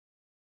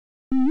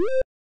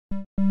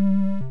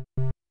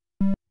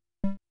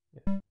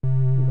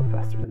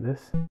expand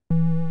this.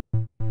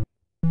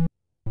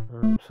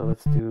 So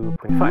let's do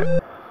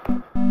 0.5.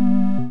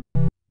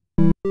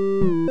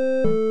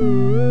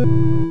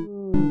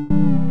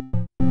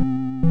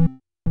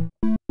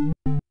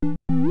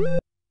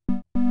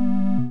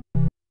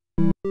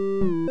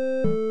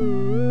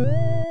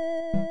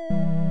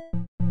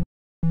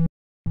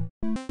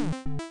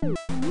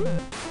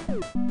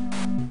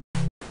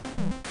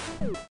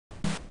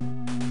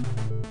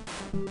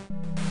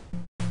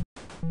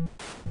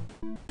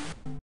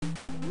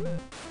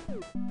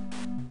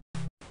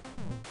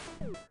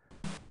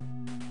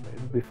 It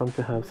would be fun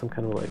to have some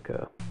kind of like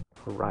a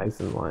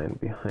horizon line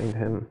behind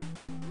him.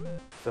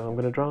 So I'm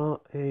gonna draw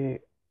a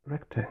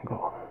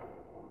rectangle.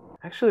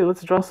 Actually,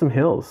 let's draw some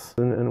hills,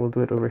 and we'll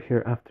do it over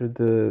here after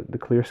the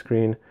clear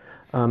screen.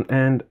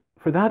 And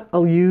for that,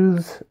 I'll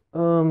use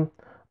our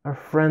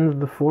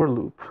friend the for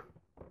loop.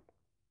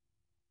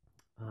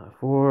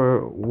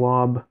 For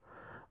wob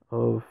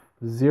of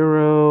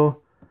 0,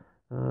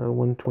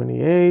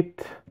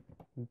 128,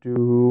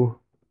 do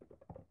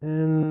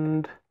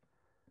end.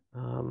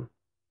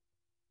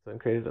 So I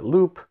created a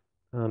loop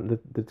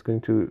that's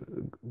going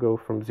to go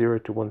from 0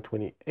 to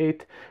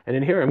 128. And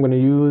in here, I'm going to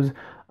use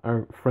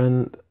our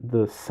friend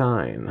the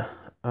sine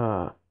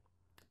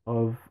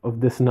of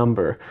this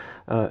number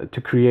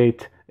to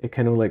create a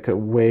kind of like a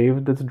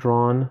wave that's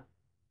drawn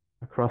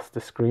across the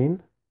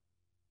screen.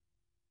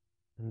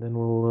 And then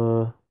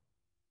we'll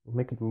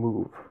make it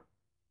move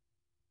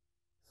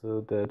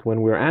so that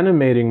when we're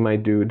animating my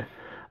dude,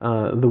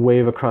 the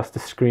wave across the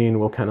screen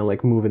will kind of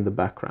like move in the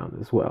background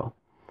as well.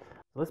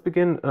 Let's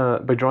begin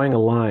by drawing a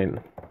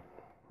line.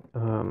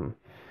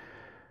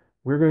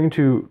 We're going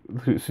to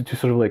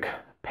sort of like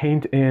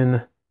paint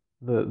in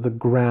the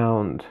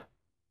ground,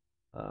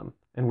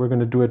 and we're going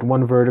to do it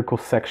one vertical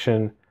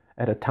section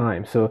at a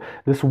time. So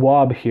this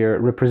wob here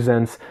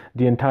represents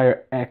the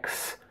entire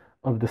X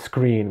of the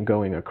screen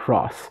going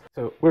across.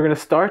 So we're going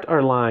to start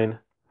our line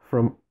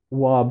from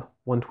wob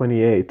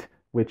 128,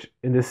 which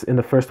in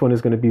the first one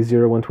is going to be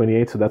 0,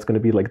 128, so that's going to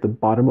be like the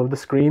bottom of the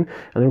screen,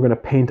 and then we're going to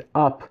paint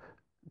up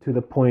to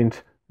the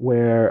point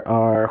where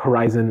our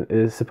horizon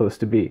is supposed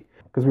to be.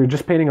 Because we're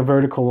just painting a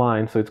vertical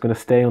line, so it's going to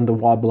stay on the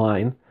wob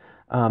line,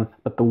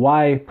 but the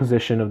Y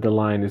position of the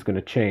line is going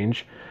to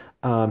change.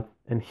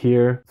 And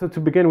here, so to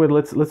begin with,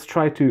 let's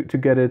try to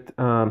get it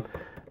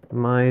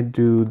my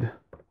dude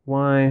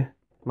Y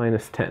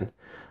minus 10.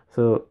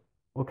 So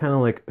we'll kind of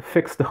like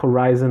fix the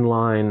horizon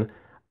line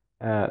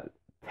at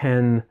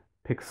 10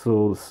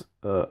 pixels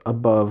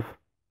above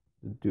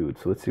the dude.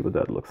 So let's see what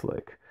that looks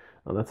like.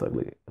 Oh, that's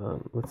ugly.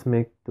 Let's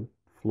make the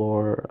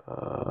floor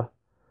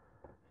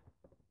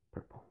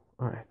purple.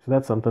 All right, so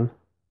that's something.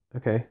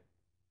 Okay.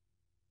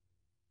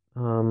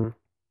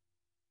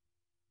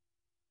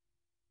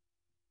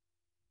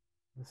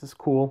 This is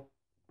cool,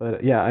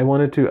 but yeah, I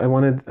wanted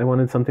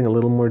something a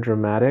little more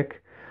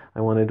dramatic.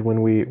 I wanted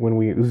when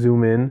we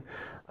zoom in,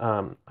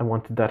 I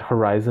wanted that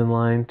horizon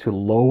line to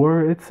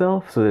lower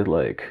itself so that,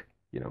 like,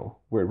 you know,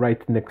 we're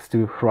right next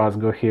to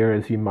Hrozgo here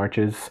as he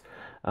marches.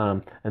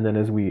 And then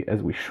as we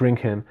shrink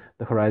him,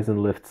 the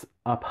horizon lifts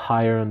up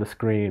higher on the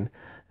screen,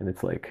 and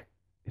it's like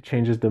it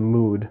changes the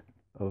mood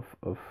of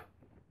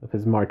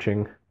his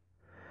marching.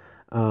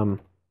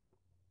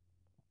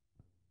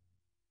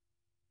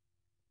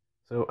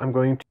 So I'm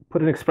going to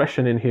put an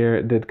expression in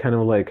here that kind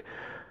of like,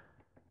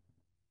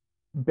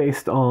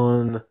 based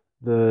on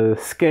the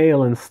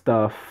scale and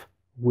stuff,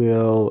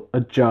 will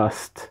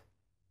adjust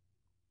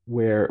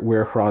where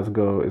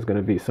Hrozgo is going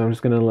to be. So I'm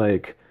just going to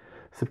like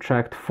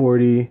subtract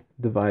 40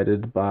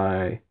 divided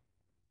by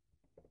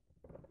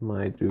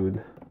my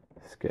dude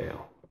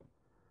scale.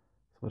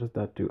 So what does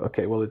that do?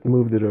 Okay, well, it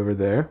moved it over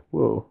there.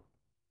 Whoa.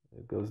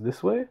 It goes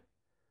this way.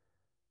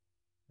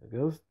 It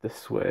goes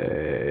this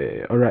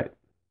way. All right.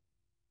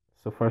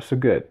 So far, so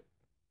good.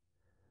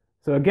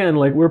 So again,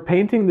 like, we're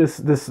painting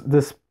this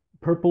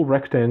purple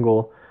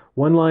rectangle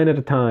one line at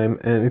a time,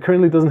 and it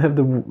currently doesn't have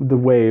the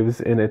waves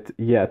in it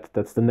yet.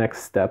 That's the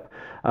next step.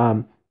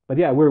 But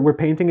yeah, we're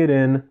painting it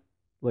in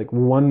like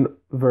one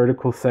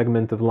vertical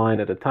segment of line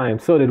at a time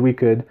so that we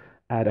could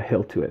add a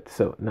hill to it.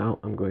 So now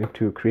I'm going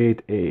to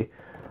create a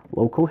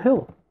local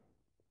hill,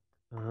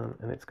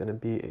 and it's going to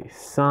be a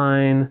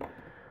sine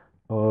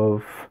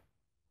of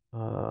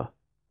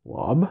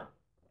wob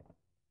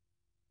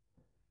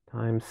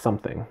times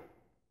something.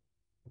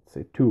 Let's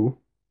say 2.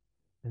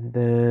 And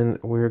then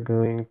we're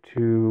going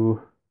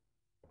to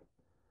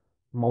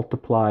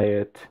multiply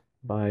it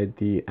by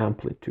the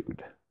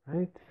amplitude,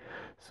 right?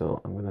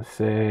 So I'm going to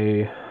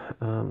say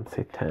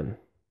 10.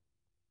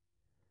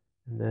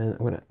 And then I'm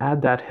going to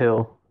add that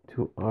hill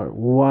to our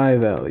Y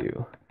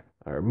value,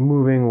 our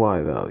moving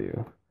Y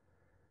value.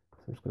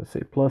 So I'm just going to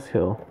say plus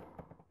hill.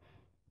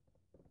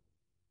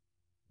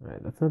 All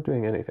right, that's not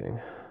doing anything.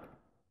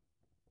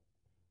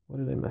 What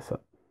did I mess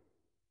up?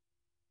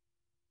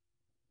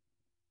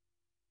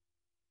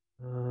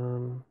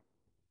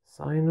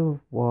 Sine of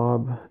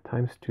wob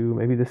times 2.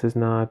 Maybe this is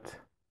not,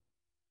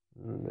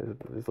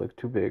 it's like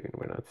too big and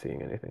we're not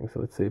seeing anything. So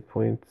let's say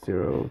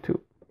 0.02.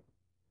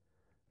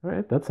 All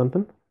right, that's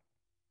something.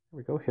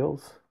 we go,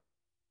 hills.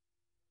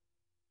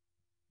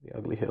 The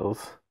ugly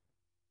hills.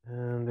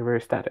 And they're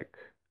very static,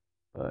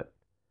 but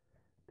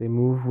they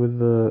move with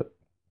the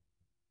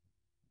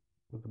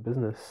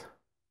business.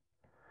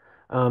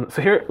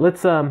 So here,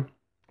 let's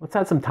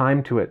add some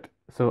time to it.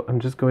 So I'm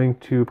just going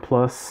to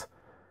plus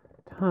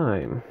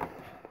time.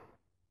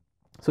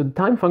 So the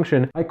time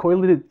function, I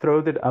coiled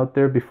thrown it out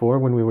there before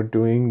when we were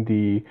doing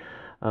the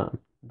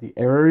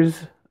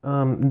errors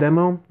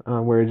demo,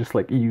 where I just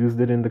like used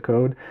it in the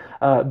code.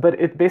 But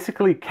it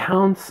basically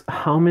counts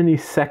how many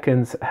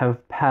seconds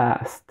have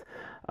passed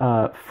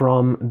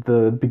from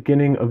the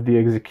beginning of the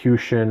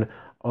execution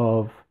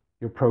of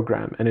your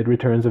program, and it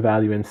returns a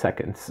value in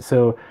seconds.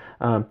 So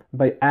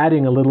by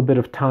adding a little bit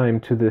of time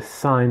to this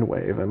sine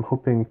wave, I'm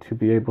hoping to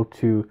be able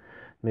to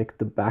make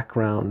the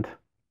background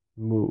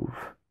move.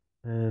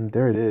 And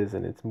there it is,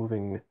 and it's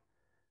moving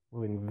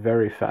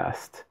very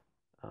fast.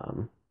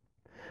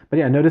 But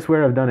yeah, notice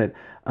where I've done it.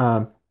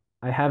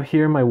 I have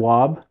here my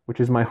wob, which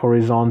is my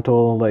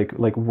horizontal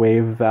like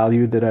wave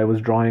value that I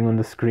was drawing on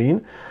the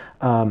screen.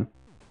 And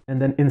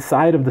then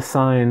inside of the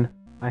sine,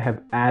 I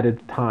have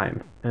added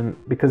time. And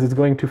because it's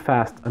going too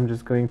fast, I'm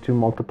just going to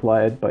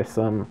multiply it by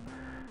some,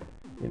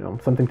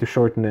 something to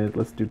shorten it.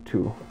 Let's do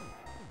 2.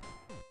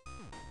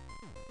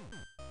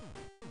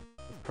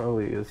 This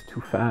probably is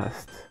too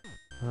fast.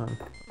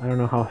 I don't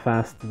know how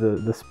fast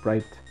the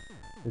sprite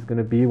is going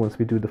to be once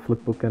we do the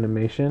flipbook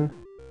animation.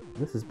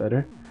 This is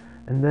better.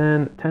 And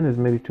then 10 is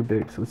maybe too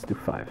big, so let's do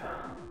 5.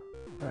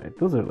 Alright,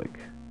 those are like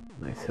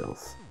nice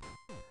hills.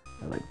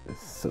 I like this.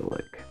 So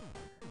like,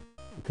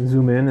 you can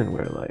zoom in and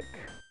we're like,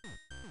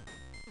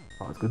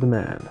 Roscoe the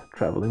man,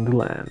 traveling the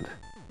land.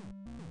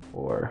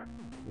 Or,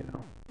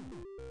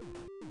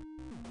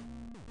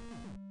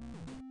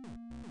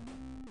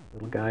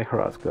 little guy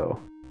Roscoe.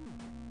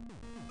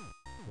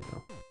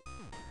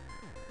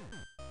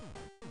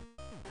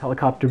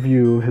 Helicopter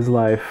view of his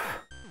life,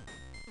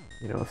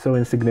 so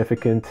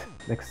insignificant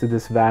next to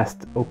this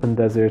vast open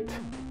desert.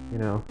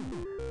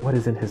 What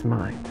is in his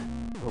mind?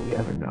 Will we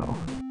ever know?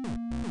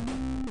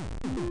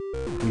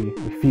 We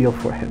feel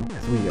for him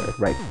because we are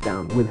right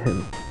down with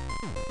him,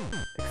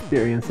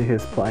 experiencing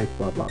his plight,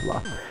 blah blah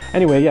blah.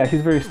 Anyway, yeah,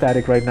 he's very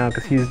static right now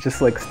because he's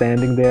just like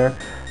standing there,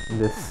 and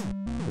this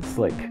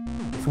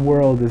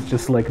world is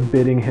just like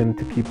bidding him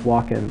to keep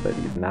walking, but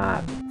he's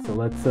not. So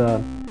let's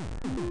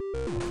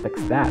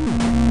fix that.